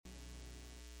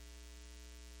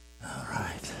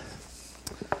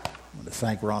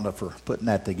thank Rhonda for putting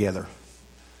that together.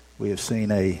 We've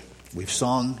sung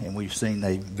and we've seen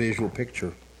a visual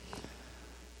picture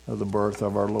of the birth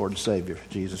of our Lord and Savior,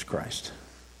 Jesus Christ.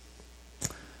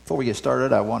 Before we get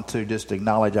started, I want to just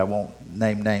acknowledge, I won't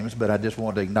name names, but I just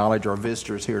want to acknowledge our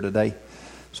visitors here today.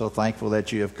 So thankful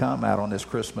that you have come out on this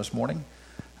Christmas morning.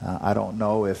 I don't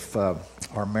know if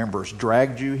our members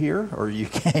dragged you here or you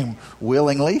came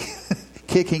willingly,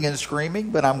 kicking and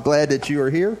screaming, but I'm glad that you are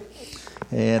here.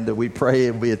 And we pray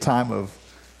it will be a time of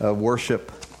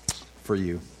worship for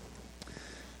you.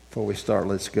 Before we start,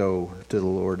 let's go to the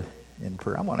Lord in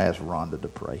prayer. I'm going to ask Rhonda to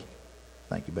pray.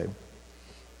 Thank you, baby.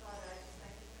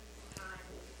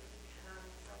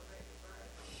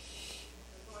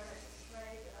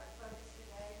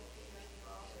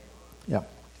 Yeah.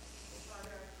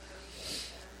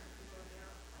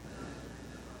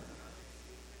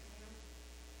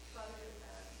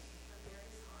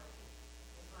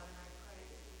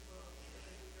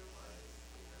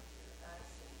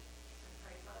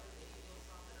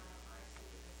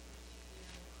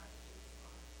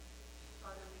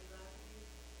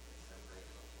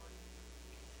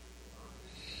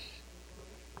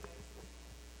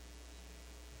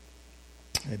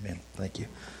 Amen. Thank you.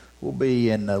 We'll be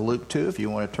in Luke 2 if you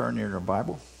want to turn in your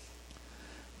Bible.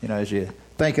 You know, as you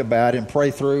think about and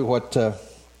pray through what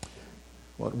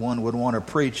one would want to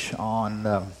preach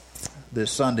on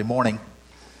this Sunday morning,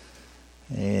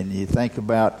 and you think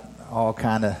about all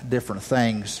kind of different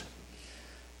things,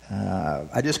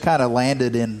 I just kind of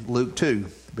landed in Luke 2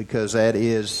 because that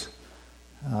is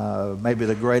maybe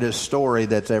the greatest story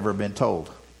that's ever been told,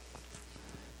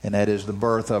 and that is the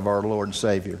birth of our Lord and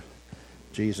Savior,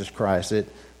 Jesus Christ.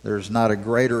 There's not a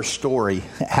greater story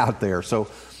out there. So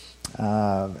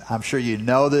I'm sure you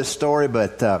know this story,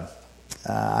 but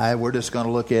we're just going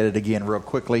to look at it again real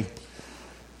quickly.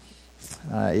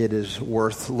 It is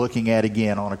worth looking at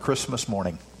again on a Christmas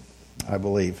morning, I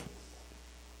believe.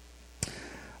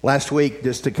 Last week,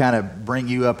 just to kind of bring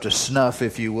you up to snuff,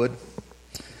 if you would,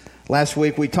 last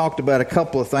week we talked about a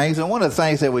couple of things. And one of the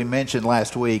things that we mentioned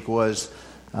last week was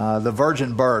the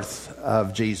virgin birth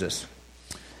of Jesus.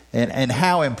 And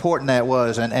how important that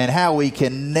was, and how we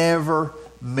can never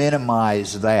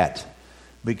minimize that,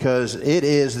 because it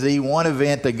is the one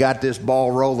event that got this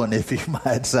ball rolling, if you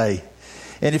might say.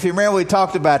 And if you remember, we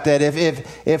talked about that.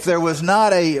 If there was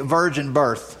not a virgin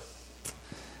birth,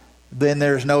 then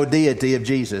there's no deity of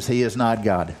Jesus. He is not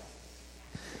God.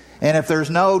 And if there's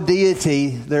no deity,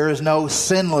 there is no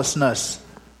sinlessness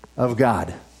of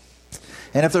God.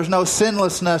 And if there's no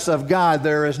sinlessness of God,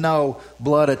 there is no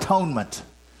blood atonement.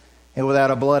 And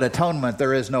without a blood atonement,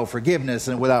 there is no forgiveness.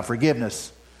 And without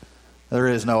forgiveness, there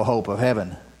is no hope of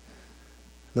heaven.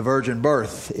 The virgin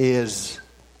birth is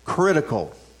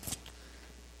critical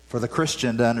for the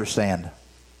Christian to understand.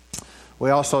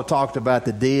 We also talked about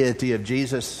the deity of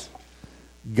Jesus,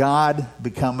 God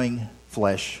becoming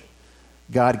flesh,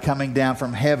 God coming down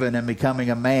from heaven and becoming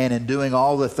a man and doing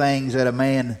all the things that a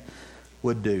man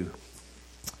would do.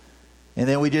 And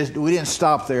then we didn't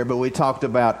stop there, but we talked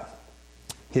about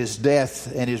His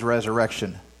death and His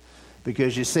resurrection.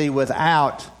 Because you see,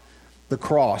 without the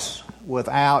cross,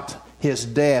 without His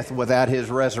death, without His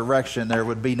resurrection, there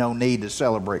would be no need to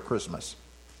celebrate Christmas.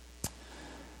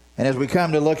 And as we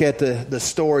come to look at the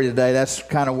story today, that's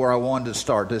kind of where I wanted to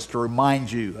start, just to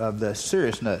remind you of the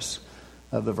seriousness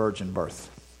of the virgin birth.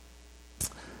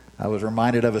 I was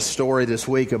reminded of a story this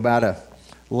week about a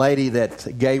lady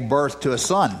that gave birth to a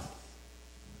son.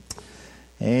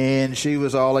 And she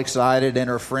was all excited, and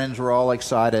her friends were all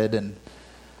excited,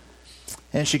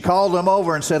 and she called them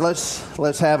over and said,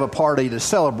 "Let's have a party to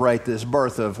celebrate this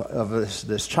birth of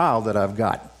this child that I've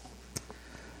got."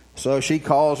 So she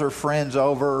calls her friends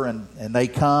over, and they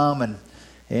come, and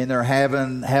they're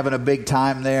having a big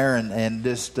time there, and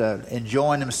just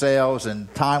enjoying themselves.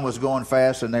 And time was going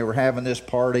fast, and they were having this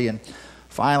party. And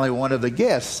finally, one of the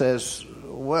guests says,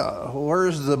 "Well,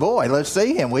 where's the boy? Let's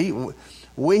see him.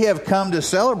 We have come to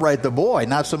celebrate the boy,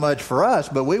 not so much for us,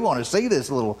 but we want to see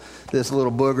this little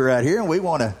booger out here, and we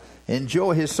want to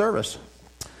enjoy his service."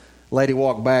 Lady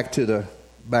walked back to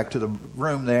the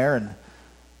room there, and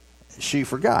she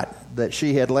forgot that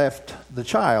she had left the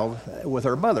child with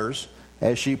her mother's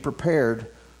as she prepared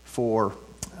for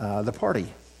the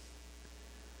party.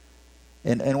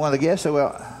 And one of the guests said,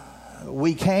 "Well,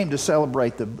 we came to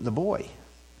celebrate the boy,"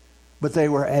 but they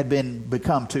had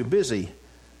become too busy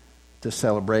to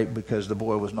celebrate because the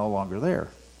boy was no longer there.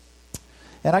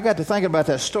 And I got to thinking about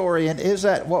that story, and is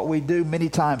that what we do many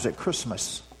times at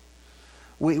Christmas?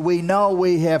 We know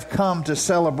we have come to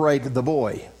celebrate the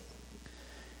boy.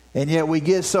 And yet we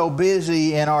get so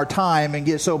busy in our time and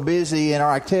get so busy in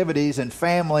our activities and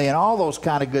family and all those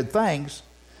kind of good things.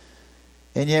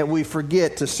 And yet we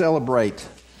forget to celebrate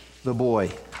the boy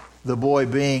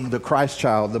being the Christ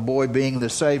child, the boy being the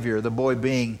Savior, the boy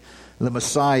being the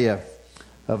Messiah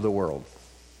of the world.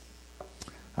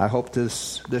 I hope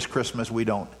this Christmas we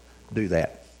don't do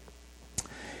that.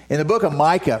 In the book of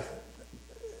Micah,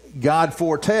 God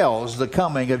foretells the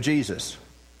coming of Jesus.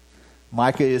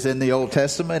 Micah is in the Old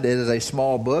Testament. It is a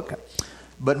small book.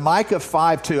 But Micah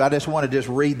 5:2, I just want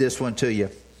to read this one to you.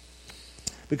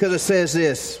 Because it says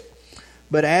this,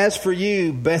 "But as for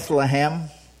you, Bethlehem,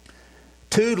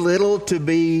 too little to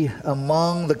be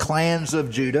among the clans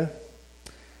of Judah,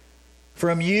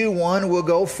 from you one will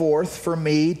go forth for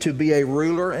me to be a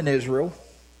ruler in Israel.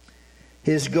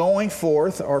 His going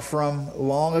forth are from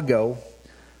long ago,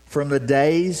 from the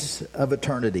days of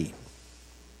eternity."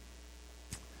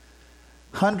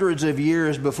 Hundreds of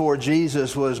years before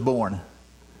Jesus was born,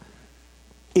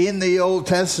 in the Old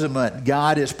Testament,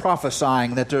 God is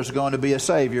prophesying that there's going to be a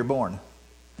Savior born.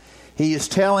 He is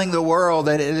telling the world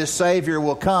that his Savior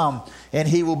will come and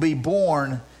he will be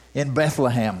born in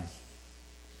Bethlehem.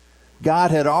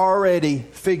 God had already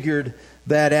figured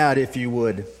that out, if you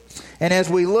would. And as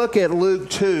we look at Luke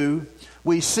 2,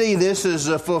 we see this is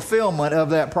a fulfillment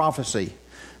of that prophecy.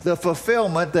 The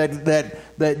fulfillment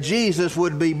that Jesus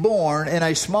would be born in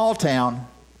a small town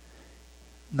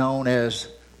known as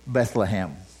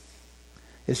Bethlehem.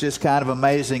 It's just kind of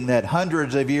amazing that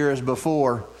hundreds of years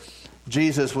before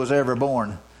Jesus was ever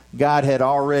born, God had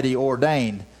already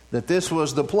ordained that this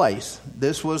was the place,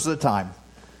 this was the time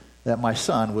that my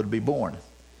son would be born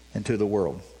into the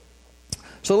world.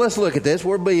 So let's look at this.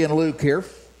 We'll be in Luke here.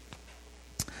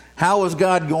 How is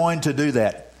God going to do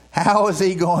that? How is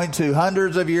he going to,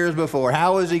 hundreds of years before,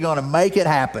 how is he going to make it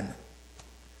happen?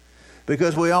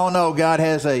 Because we all know God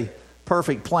has a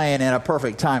perfect plan and a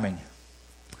perfect timing.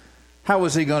 How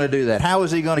is he going to do that? How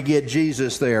is he going to get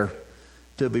Jesus there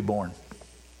to be born?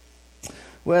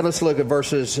 Well, let's look at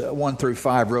verses 1 through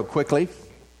 5 real quickly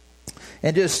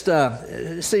and just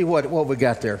see what we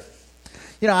got there.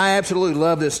 You know, I absolutely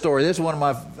love this story. This is one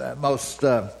of my most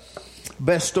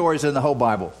best stories in the whole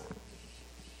Bible.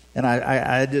 And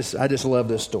I just love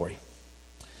this story.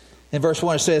 In verse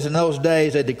 1 it says, "In those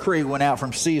days a decree went out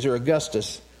from Caesar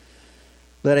Augustus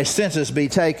that a census be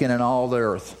taken in all the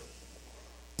earth."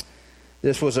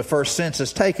 This was the first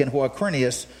census taken while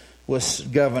Quirinius was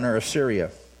governor of Syria.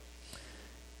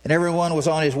 And everyone was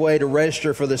on his way to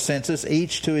register for the census,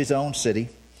 each to his own city.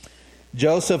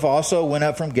 Joseph also went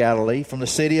up from Galilee, from the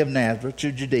city of Nazareth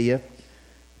to Judea,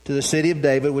 to the city of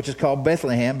David, which is called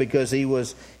Bethlehem, because he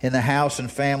was in the house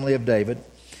and family of David,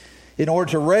 in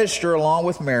order to register along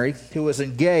with Mary, who was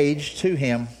engaged to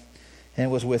him and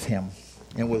was with him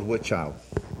and with child.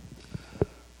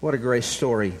 What a great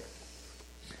story.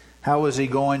 How is he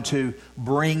going to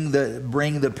bring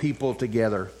the people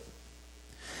together?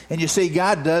 And you see,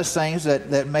 God does things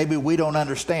that maybe we don't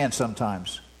understand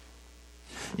sometimes.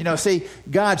 You know, see,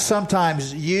 God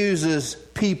sometimes uses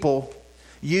people,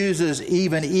 uses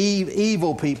even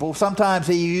evil people. Sometimes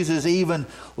he uses even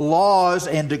laws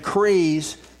and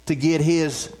decrees to get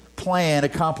his plan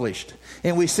accomplished.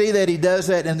 And we see that he does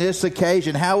that in this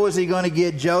occasion. How was he going to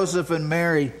get Joseph and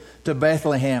Mary to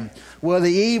Bethlehem? Well,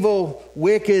 the evil,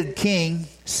 wicked king,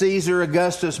 Caesar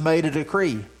Augustus, made a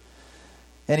decree.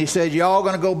 And he said, y'all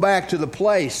going to go back to the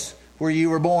place where you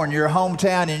were born, your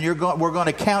hometown, and we're going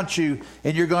to count you,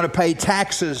 and you're going to pay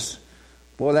taxes.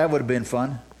 Boy, that would have been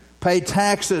fun. Pay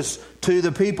taxes to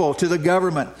the people, to the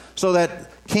government, so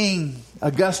that King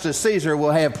Augustus Caesar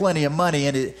will have plenty of money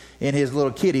in his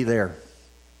little kitty there.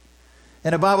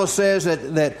 And the Bible says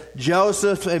that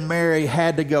Joseph and Mary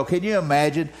had to go. Can you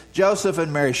imagine? Joseph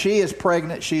and Mary, she is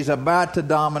pregnant. She's about to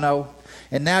domino.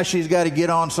 And now she's got to get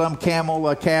on some camel,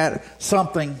 a cat,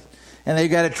 something. And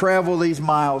they've got to travel these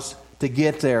miles to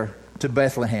get there to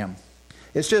Bethlehem.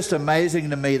 It's just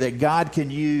amazing to me that God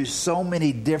can use so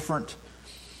many different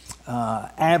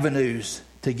avenues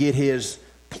to get his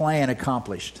plan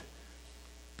accomplished.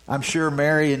 I'm sure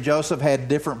Mary and Joseph had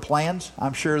different plans.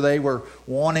 I'm sure they were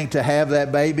wanting to have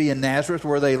that baby in Nazareth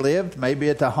where they lived, maybe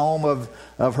at the home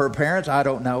of her parents. I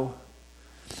don't know.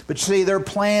 But you see, their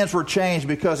plans were changed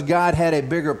because God had a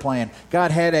bigger plan.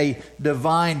 God had a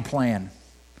divine plan.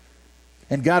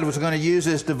 And God was going to use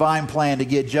this divine plan to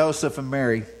get Joseph and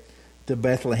Mary to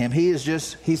Bethlehem.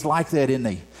 He's like that, isn't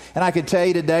he? And I can tell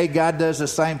you today, God does the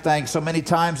same thing. So many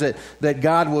times that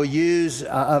God will use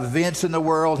events in the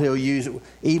world. He'll use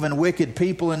even wicked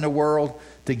people in the world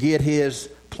to get his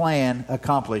plan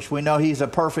accomplished. We know he's a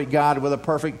perfect God with a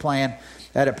perfect plan.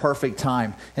 at a perfect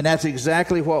time. And that's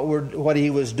exactly what he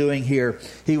was doing here.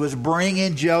 He was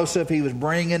bringing Joseph, he was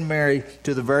bringing Mary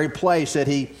to the very place that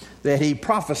he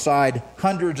prophesied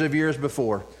hundreds of years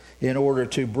before in order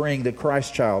to bring the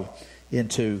Christ child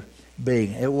into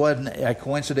being. It wasn't a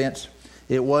coincidence.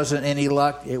 It wasn't any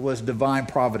luck. It was divine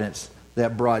providence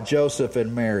that brought Joseph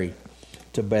and Mary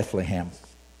to Bethlehem.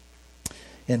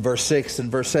 In verse 6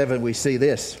 and verse 7, we see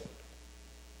this.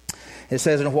 It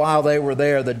says, and while they were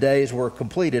there, the days were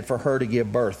completed for her to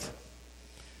give birth.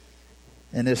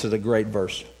 And this is a great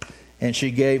verse. And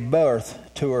she gave birth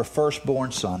to her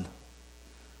firstborn son,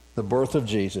 the birth of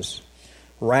Jesus,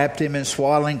 wrapped him in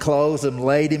swaddling clothes and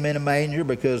laid him in a manger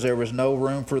because there was no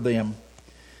room for them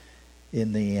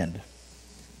in the inn.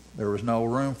 There was no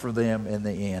room for them in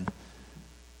the inn.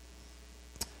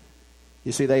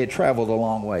 You see, they had traveled a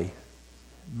long way.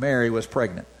 Mary was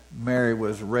pregnant. Mary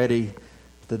was ready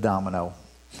to domino.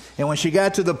 And when she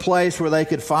got to the place where they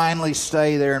could finally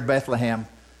stay there in Bethlehem,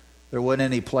 there wasn't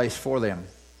any place for them.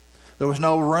 There was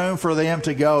no room for them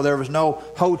to go. There was no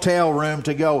hotel room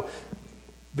to go.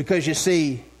 Because you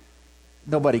see,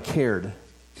 nobody cared.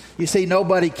 You see,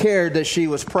 nobody cared that she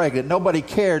was pregnant. Nobody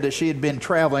cared that she had been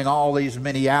traveling all these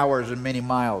many hours and many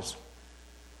miles.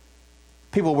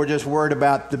 People were just worried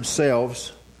about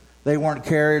themselves. They weren't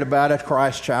cared about a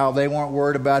Christ child. They weren't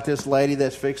worried about this lady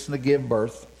that's fixing to give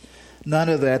birth. None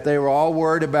of that. They were all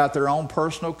worried about their own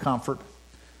personal comfort,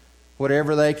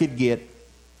 whatever they could get.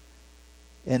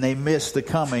 And they missed the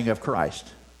coming of Christ.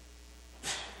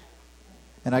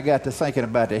 And I got to thinking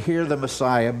about to hear the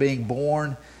Messiah being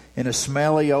born in a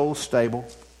smelly old stable,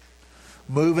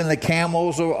 moving the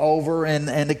camels over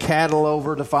and the cattle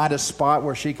over to find a spot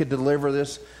where she could deliver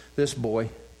this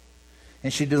boy.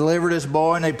 And she delivered this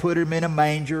boy, and they put him in a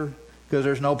manger because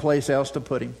there's no place else to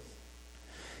put him.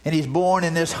 And he's born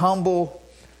in this humble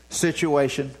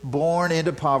situation, born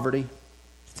into poverty,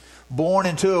 born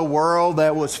into a world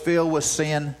that was filled with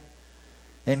sin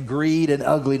and greed and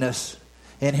ugliness.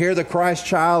 And here the Christ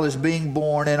child is being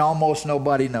born, and almost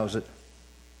nobody knows it.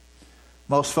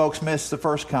 Most folks miss the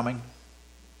first coming.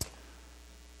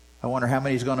 I wonder how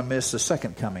many is going to miss the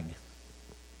second coming,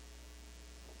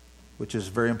 which is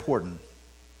very important.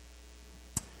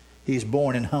 He's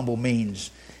born in humble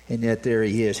means, and yet there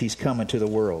he is. He's coming to the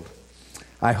world.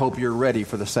 I hope you're ready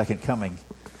for the second coming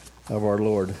of our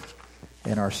Lord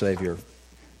and our Savior.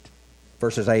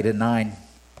 Verses 8 and 9.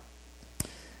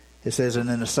 It says, and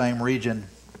in the same region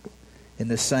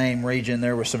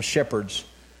there were some shepherds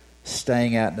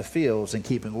staying out in the fields and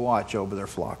keeping watch over their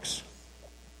flocks.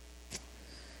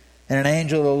 And an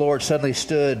angel of the Lord suddenly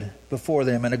stood before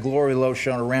them, and a glory low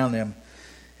shone around them,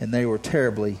 and they were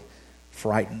terribly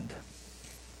frightened.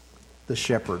 The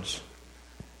shepherds.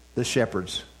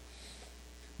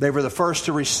 They were the first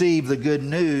to receive the good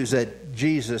news that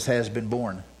Jesus has been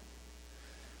born.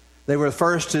 They were the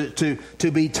first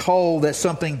to be told that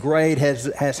something great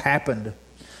has happened.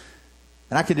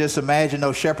 And I can just imagine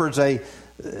those shepherds,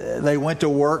 they went to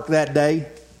work that day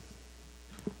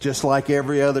just like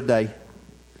every other day.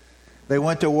 They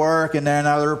went to work, and then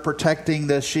they're protecting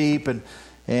the sheep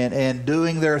and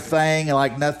doing their thing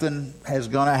like nothing is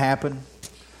going to happen.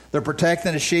 They're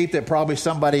protecting the sheep that probably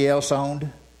somebody else owned.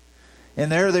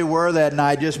 And there they were that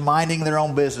night, just minding their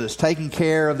own business, taking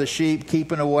care of the sheep,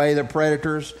 keeping away the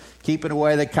predators, keeping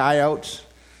away the coyotes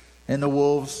and the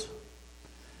wolves.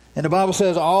 And the Bible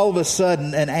says all of a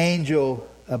sudden an angel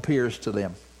appears to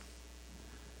them.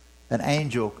 An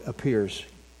angel appears.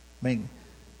 I mean,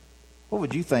 what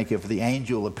would you think if the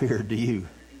angel appeared to you?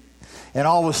 And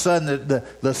all of a sudden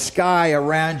the sky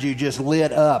around you just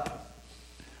lit up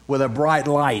with a bright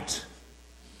light.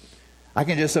 I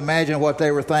can just imagine what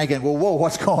they were thinking. Well, whoa,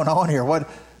 what's going on here?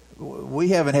 We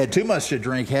haven't had too much to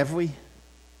drink, have we?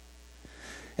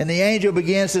 And the angel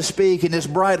begins to speak, and this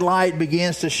bright light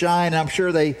begins to shine. I'm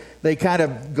sure they kind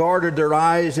of guarded their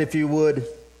eyes, if you would.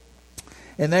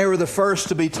 And they were the first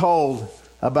to be told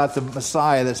about the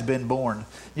Messiah that's been born.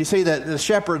 You see that the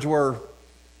shepherds were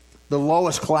the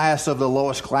lowest class of the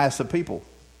lowest class of people.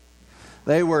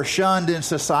 They were shunned in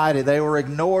society. They were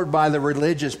ignored by the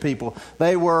religious people.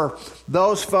 They were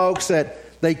those folks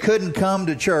that they couldn't come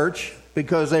to church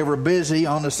because they were busy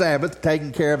on the Sabbath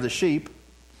taking care of the sheep.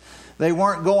 They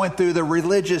weren't going through the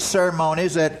religious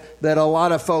ceremonies that a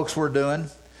lot of folks were doing.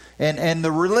 And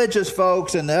the religious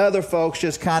folks and the other folks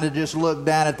just kind of just looked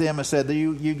down at them and said,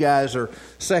 you guys are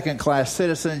second-class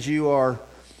citizens. You are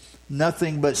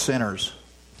nothing but sinners.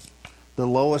 The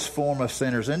lowest form of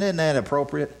sinners. And isn't that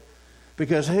appropriate?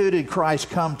 Because who did Christ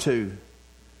come to?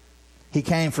 He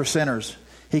came for sinners.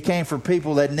 He came for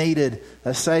people that needed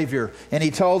a Savior. And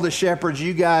He told the shepherds,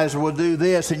 you guys will do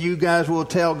this and you guys will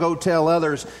go tell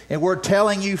others. And we're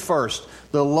telling you first,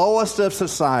 the lowest of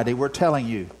society, we're telling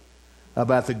you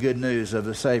about the good news of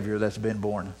the Savior that's been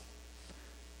born.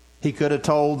 He could have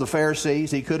told the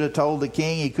Pharisees. He could have told the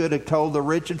king. He could have told the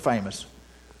rich and famous.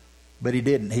 But He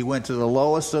didn't. He went to the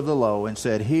lowest of the low and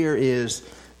said, here is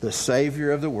the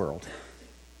Savior of the world.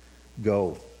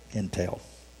 Go and tell.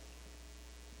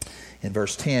 In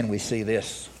verse 10, we see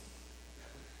this.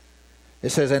 It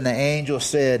says, and the angel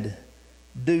said,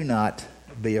 do not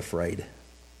be afraid.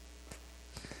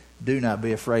 Do not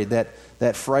be afraid.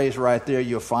 That phrase right there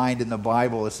you'll find in the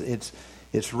Bible.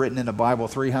 It's written in the Bible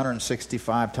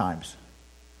 365 times.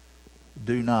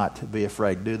 Do not be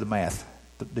afraid. Do the math.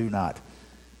 Do not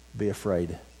be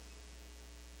afraid.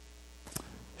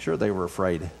 Sure, they were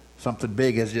afraid. Something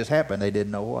big has just happened. They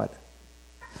didn't know what.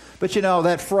 But you know,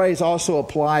 that phrase also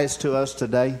applies to us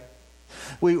today.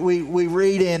 We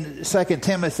read in 2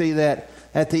 Timothy that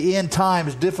at the end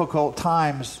times, difficult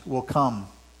times will come.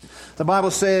 The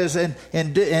Bible says in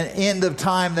end of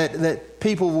time that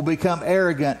people will become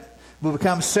arrogant, will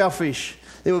become selfish.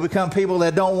 They will become people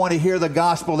that don't want to hear the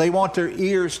gospel. They want their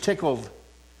ears tickled.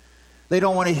 They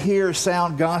don't want to hear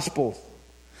sound gospel.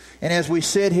 And as we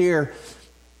sit here,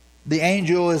 the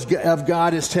angel of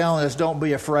God is telling us, don't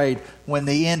be afraid when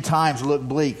the end times look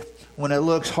bleak, when it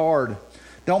looks hard.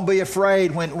 Don't be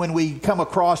afraid when we come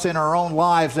across in our own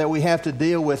lives that we have to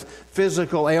deal with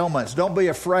physical ailments. Don't be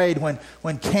afraid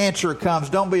when cancer comes.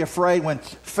 Don't be afraid when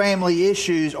family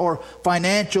issues or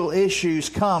financial issues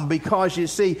come, because you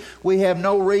see, we have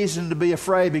no reason to be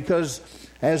afraid, because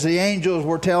as the angels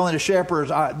were telling the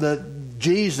shepherds,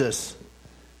 Jesus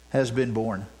has been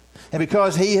born. And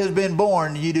because He has been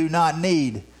born, you do not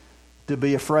need to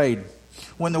be afraid.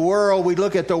 When we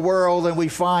look at the world and we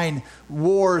find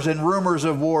wars and rumors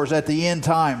of wars at the end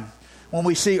time, when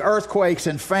we see earthquakes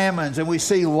and famines and we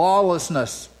see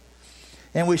lawlessness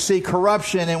and we see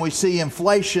corruption and we see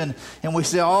inflation and we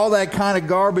see all that kind of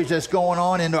garbage that's going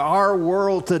on into our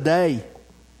world today,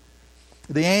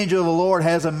 the angel of the Lord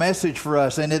has a message for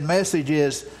us, and the message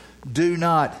is, do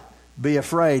not be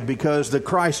afraid, because the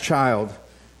Christ child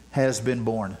has been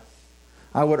born.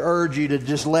 I would urge you to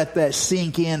just let that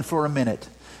sink in for a minute.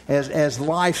 As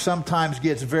life sometimes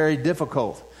gets very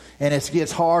difficult and it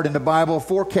gets hard, and the Bible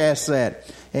forecasts that.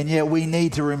 And yet we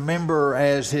need to remember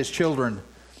as His children,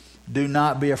 do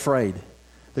not be afraid.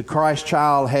 The Christ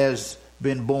child has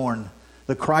been born.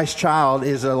 The Christ child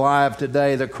is alive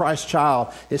today. The Christ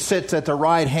child, it sits at the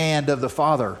right hand of the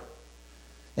Father.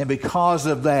 And because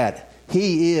of that,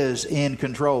 He is in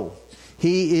control.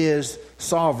 He is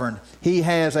sovereign. He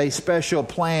has a special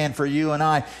plan for you and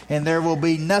I, and there will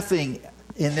be nothing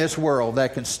in this world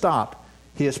that can stop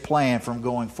His plan from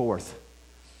going forth.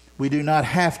 We do not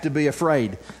have to be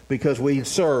afraid, because we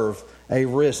serve a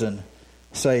risen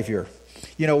Savior.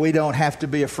 You know, we don't have to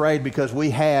be afraid because we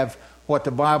have what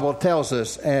the Bible tells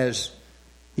us as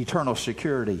eternal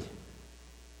security.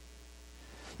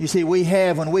 You see,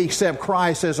 when we accept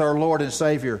Christ as our Lord and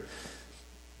Savior,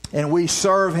 and we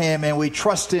serve Him and we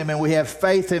trust Him and we have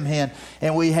faith in Him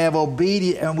and we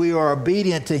are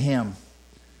obedient to Him,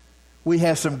 we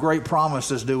have some great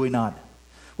promises, do we not?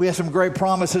 We have some great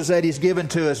promises that He's given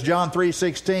to us. John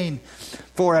 3:16,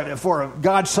 for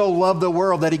God so loved the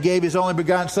world that He gave His only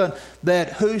begotten Son,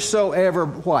 that whosoever,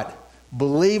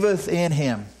 believeth in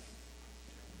Him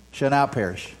shall not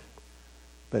perish,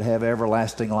 but have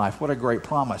everlasting life. What a great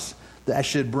promise. That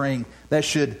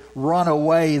should run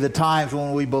away the times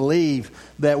when we believe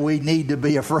that we need to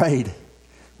be afraid.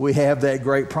 We have that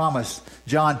great promise.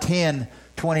 John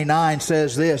 10:29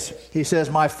 says this. He says,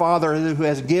 my Father who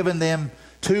has given them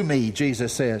to me,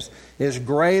 Jesus says, is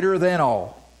greater than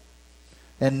all,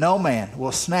 and no man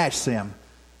will snatch them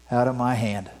out of my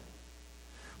hand.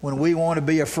 When we want to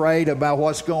be afraid about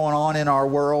what's going on in our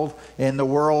world, in the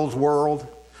world's world,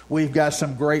 we've got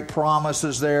some great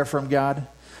promises there from God.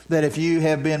 That if you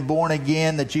have been born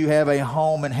again, that you have a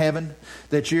home in heaven,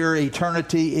 that your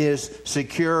eternity is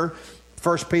secure.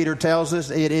 1 Peter tells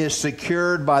us it is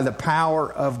secured by the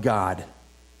power of God.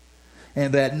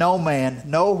 And that no man,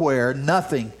 nowhere,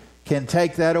 nothing can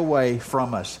take that away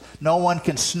from us. No one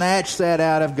can snatch that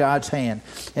out of God's hand.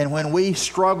 And when we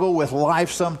struggle with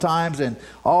life sometimes and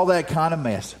all that kind of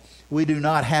mess, we do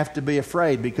not have to be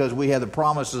afraid, because we have the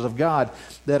promises of God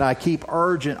that I keep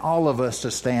urging all of us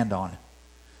to stand on.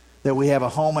 That we have a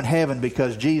home in heaven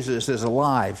because Jesus is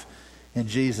alive and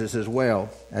Jesus is well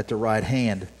at the right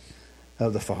hand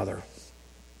of the Father.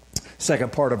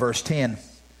 Second part of verse 10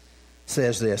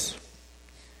 says this.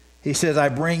 He says, I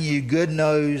bring you good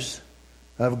news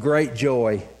of great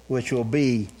joy, which will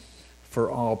be for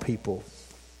all people.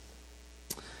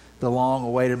 The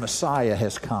long-awaited Messiah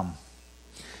has come.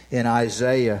 In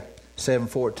Isaiah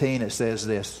 7:14 it says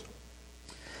this,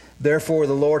 "Therefore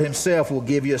the Lord himself will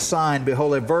give you a sign.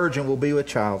 Behold, a virgin will be with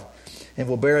child, and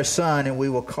will bear a son, and we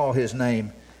will call his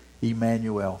name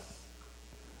Emmanuel,"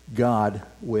 God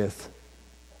with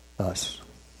us.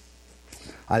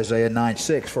 Isaiah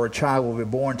 9:6, "For a child will be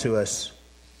born to us,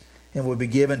 and will be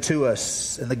given to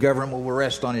us, and the government will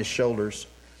rest on his shoulders,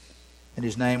 and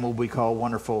his name will be called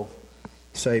Wonderful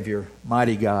Savior,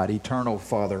 Mighty God, Eternal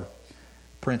Father,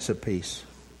 Prince of Peace."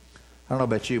 I don't know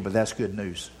about you, but that's good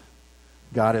news.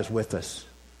 God is with us.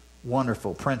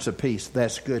 Wonderful, Prince of Peace.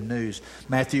 That's good news.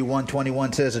 Matthew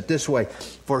 1:21 says it this way,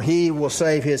 "For he will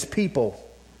save his people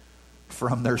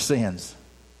from their sins."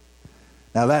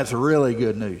 Now that's really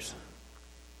good news.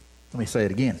 Let me say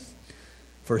it again.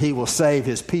 For he will save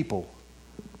his people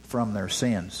from their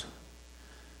sins.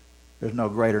 There's no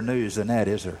greater news than that,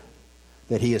 is there?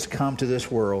 That he has come to this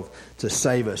world to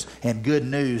save us. And good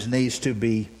news needs to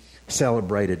be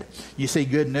celebrated. You see,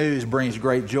 good news brings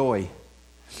great joy.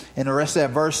 And the rest of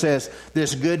that verse says,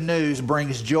 this good news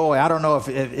brings joy. I don't know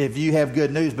if you have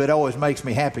good news, but it always makes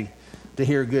me happy to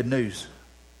hear good news.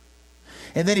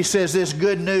 And then he says, this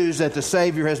good news that the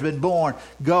Savior has been born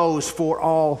goes for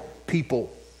all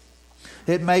people.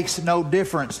 It makes no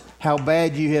difference how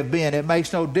bad you have been. It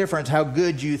makes no difference how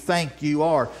good you think you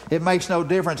are. It makes no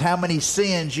difference how many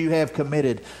sins you have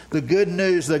committed. The good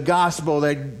news, the gospel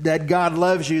that God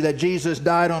loves you, that Jesus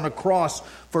died on the cross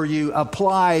for you,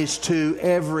 applies to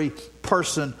every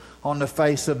person on the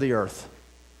face of the earth.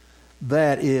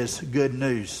 That is good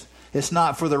news. It's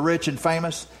not for the rich and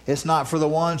famous. It's not for the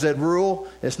ones that rule.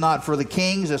 It's not for the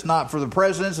kings. It's not for the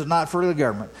presidents. It's not for the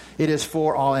government. It is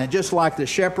for all. And just like the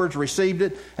shepherds received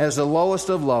it as the lowest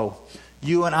of low,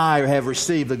 you and I have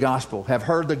received the gospel, have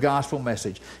heard the gospel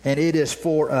message, and it is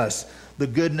for us. The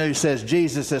good news says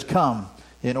Jesus has come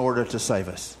in order to save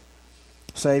us.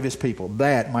 Save his people.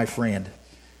 That, my friend,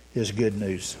 is good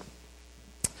news.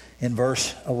 In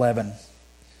verse 11,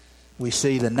 we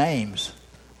see the names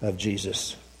of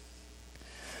Jesus.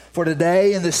 For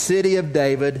today in the city of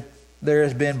David there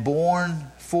has been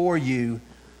born for you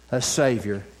a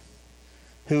Savior,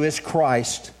 who is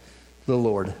Christ the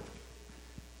Lord.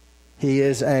 He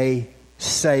is a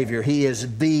Savior. He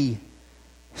is the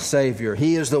Savior.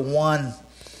 He is the one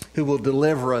who will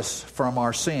deliver us from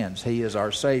our sins. He is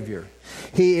our Savior.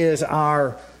 He is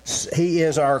our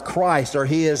Christ, or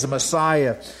He is the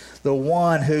Messiah, the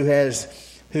one who has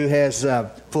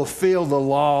fulfilled the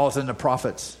laws and the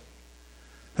prophets,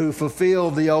 who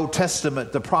fulfilled the Old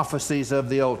Testament, the prophecies of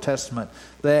the Old Testament.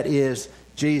 That is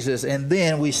Jesus. And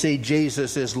then we see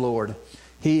Jesus is Lord.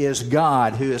 He is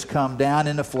God who has come down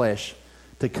in the flesh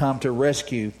to come to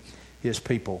rescue His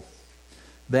people.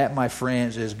 That, my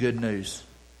friends, is good news.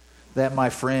 That, my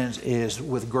friends, is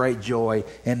with great joy.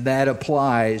 And that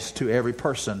applies to every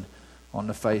person on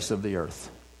the face of the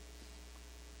earth.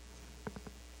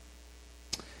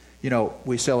 You know,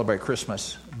 we celebrate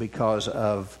Christmas because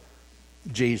of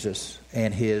Jesus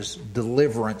and His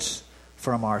deliverance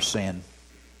from our sin.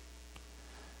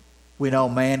 We know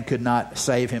man could not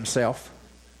save himself.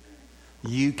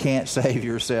 You can't save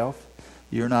yourself.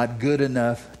 You're not good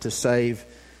enough to save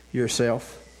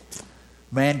yourself.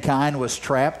 Mankind was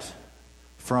trapped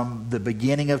from the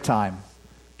beginning of time,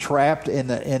 trapped in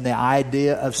the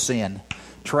idea of sin,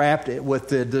 trapped with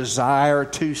the desire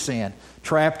to sin,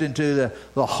 trapped into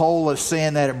the hole of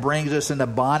sin that it brings us and the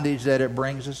bondage that it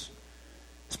brings us.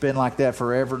 It's been like that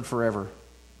forever and forever.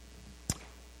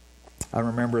 I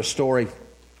remember a story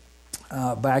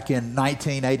back in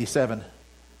 1987.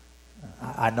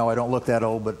 I know I don't look that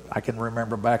old, but I can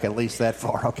remember back at least that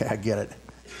far. Okay, I get it.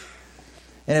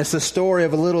 And it's the story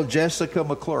of a little Jessica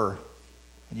McClure.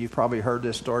 And you've probably heard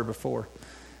this story before.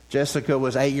 Jessica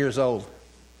was 8 years old.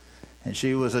 And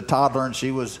she was a toddler, and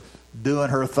she was doing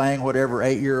her thing, whatever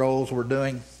 8-year-olds were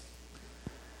doing.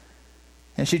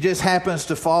 And she just happens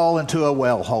to fall into a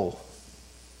well hole.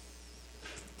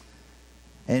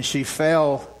 And she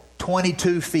fell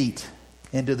 22 feet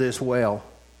into this well.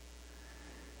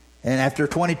 And after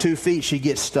 22 feet, she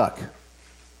gets stuck.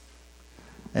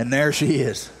 And there she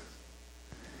is.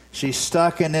 She's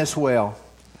stuck in this well.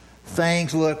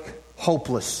 Things look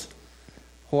hopeless.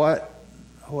 What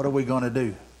are we going to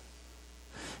do?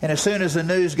 And as soon as the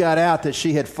news got out that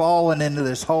she had fallen into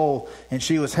this hole and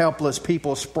she was helpless,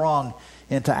 people sprung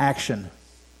into action.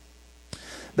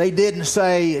 They didn't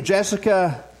say,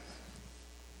 Jessica,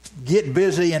 get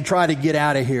busy and try to get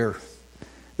out of here.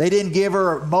 They didn't give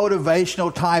her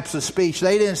motivational types of speech.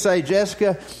 They didn't say,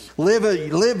 Jessica,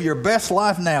 live your best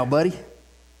life now, buddy.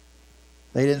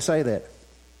 They didn't say that.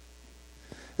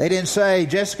 They didn't say,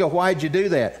 Jessica, why'd you do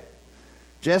that?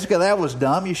 Jessica, that was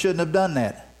dumb. You shouldn't have done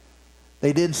that.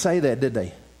 They didn't say that, did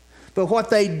they? But what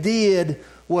they did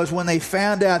was when they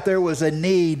found out there was a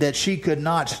need that she could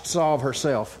not solve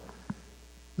herself,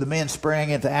 the men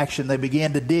sprang into action. They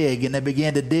began to dig, and they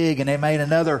began to dig, and they made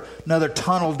another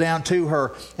tunnel down to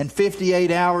her. And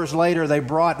 58 hours later, they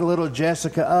brought little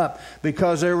Jessica up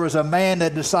because there was a man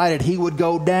that decided he would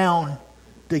go down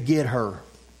to get her.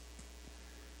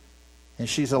 And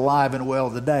she's alive and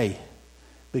well today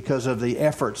because of the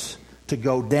efforts to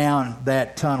go down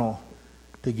that tunnel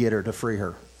to get her, to free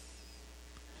her.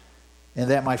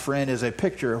 And that, my friend, is a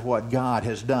picture of what God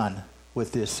has done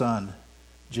with His Son,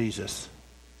 Jesus.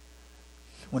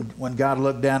 When God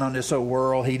looked down on this whole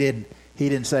world, He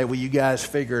didn't say, well, you guys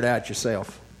figure it out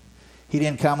yourself. He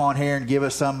didn't come on here and give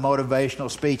us some motivational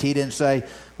speech. He didn't say,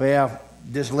 well,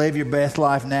 just live your best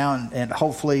life now and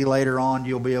hopefully later on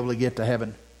you'll be able to get to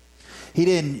heaven. He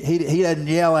doesn't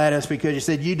yell at us because He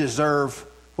said, you deserve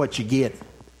what you get.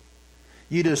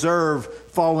 You deserve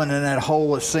falling in that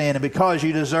hole of sin. And because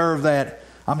you deserve that,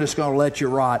 I'm just going to let you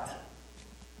rot.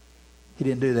 He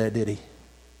didn't do that, did He?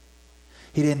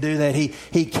 He didn't do that.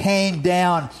 He came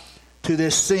down to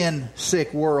this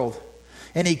sin-sick world.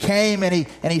 And He came and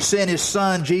he sent His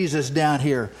Son, Jesus, down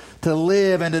here to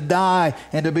live and to die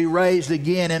and to be raised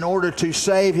again in order to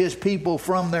save His people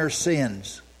from their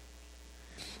sins.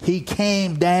 He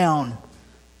came down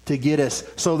to get us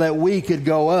so that we could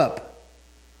go up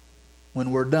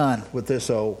when we're done with this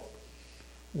old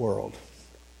world.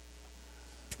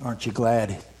 Aren't you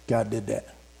glad God did that?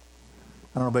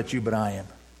 I don't know about you, but I am.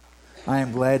 I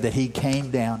am glad that He came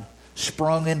down,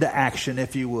 sprung into action,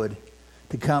 if you would,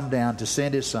 to come down, to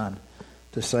send His Son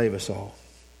to save us all.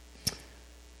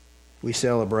 We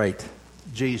celebrate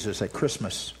Jesus at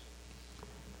Christmas.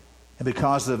 And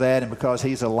because of that, and because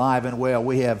He's alive and well,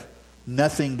 we have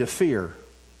nothing to fear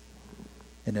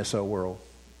in this old world,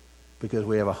 because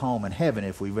we have a home in heaven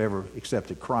if we've ever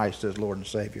accepted Christ as Lord and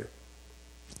Savior.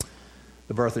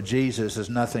 The birth of Jesus is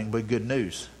nothing but good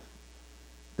news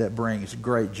that brings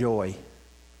great joy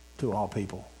to all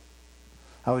people.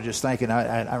 I was just thinking,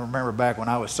 I remember back when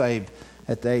I was saved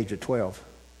at the age of 12,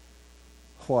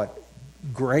 what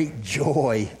great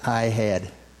joy I had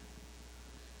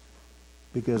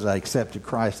because I accepted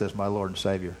Christ as my Lord and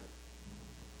Savior.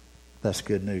 That's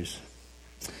good news.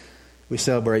 We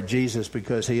celebrate Jesus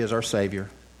because He is our Savior,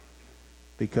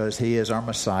 because He is our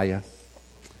Messiah,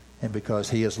 and because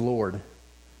He is Lord,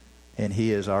 and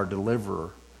He is our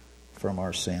deliverer from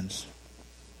our sins.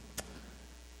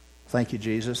 Thank you,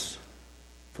 Jesus,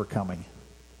 for coming.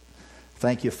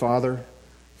 Thank you, Father,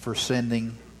 for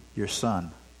sending your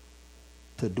Son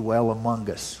to dwell among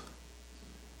us,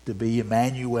 to be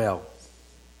Emmanuel.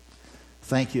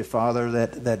 Thank you, Father,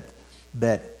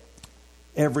 that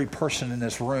every person in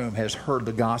this room has heard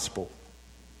the gospel.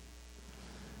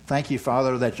 Thank you,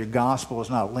 Father, that your gospel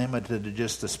is not limited to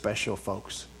just the special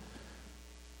folks,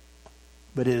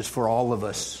 but it is for all of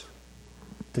us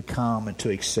to come and to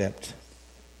accept.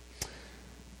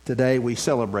 Today we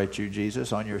celebrate you,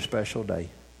 Jesus, on your special day.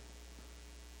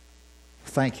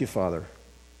 Thank you, Father,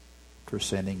 for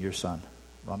sending your Son.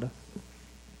 Rhonda?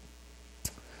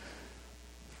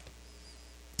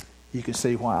 You can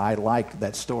see why I like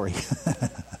that story.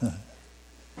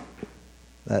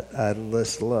 I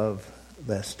just love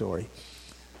that story.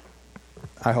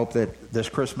 I hope that this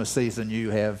Christmas season you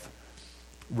have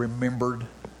remembered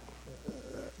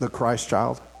the Christ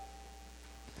child.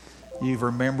 You've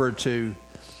remembered to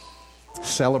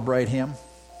celebrate Him.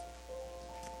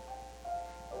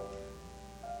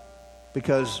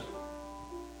 Because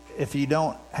if you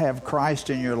don't have Christ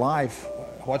in your life,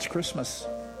 what's Christmas?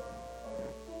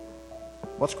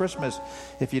 What's Christmas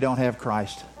if you don't have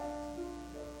Christ?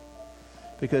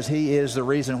 Because He is the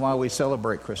reason why we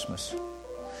celebrate Christmas.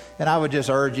 And I would just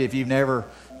urge you, if you've never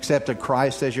accepted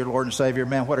Christ as your Lord and Savior,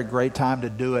 man, what a great time to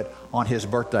do it on His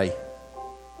birthday.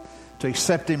 To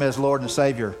accept Him as Lord and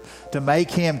Savior. To make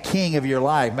Him King of your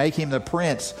life. Make Him the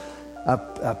Prince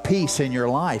of peace in your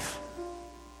life.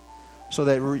 So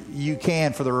that you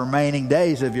can, for the remaining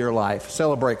days of your life,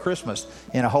 celebrate Christmas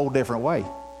in a whole different way.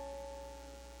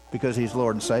 Because He's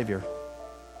Lord and Savior.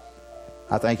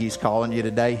 I think He's calling you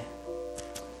today.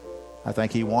 I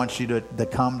think He wants you to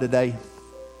come today.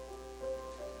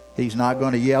 He's not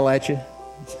going to yell at you.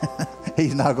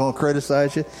 He's not going to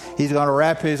criticize you. He's going to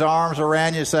wrap His arms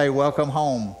around you and say, welcome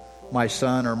home, my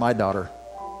son or my daughter.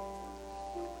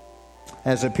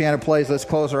 As the piano plays, let's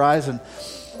close our eyes and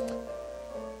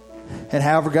And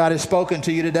however God has spoken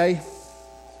to you today,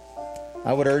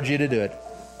 I would urge you to do it.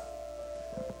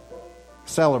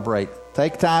 Celebrate.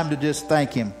 Take time to just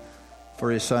thank Him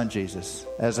for His Son Jesus.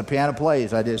 As the piano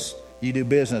plays, you do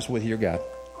business with your God.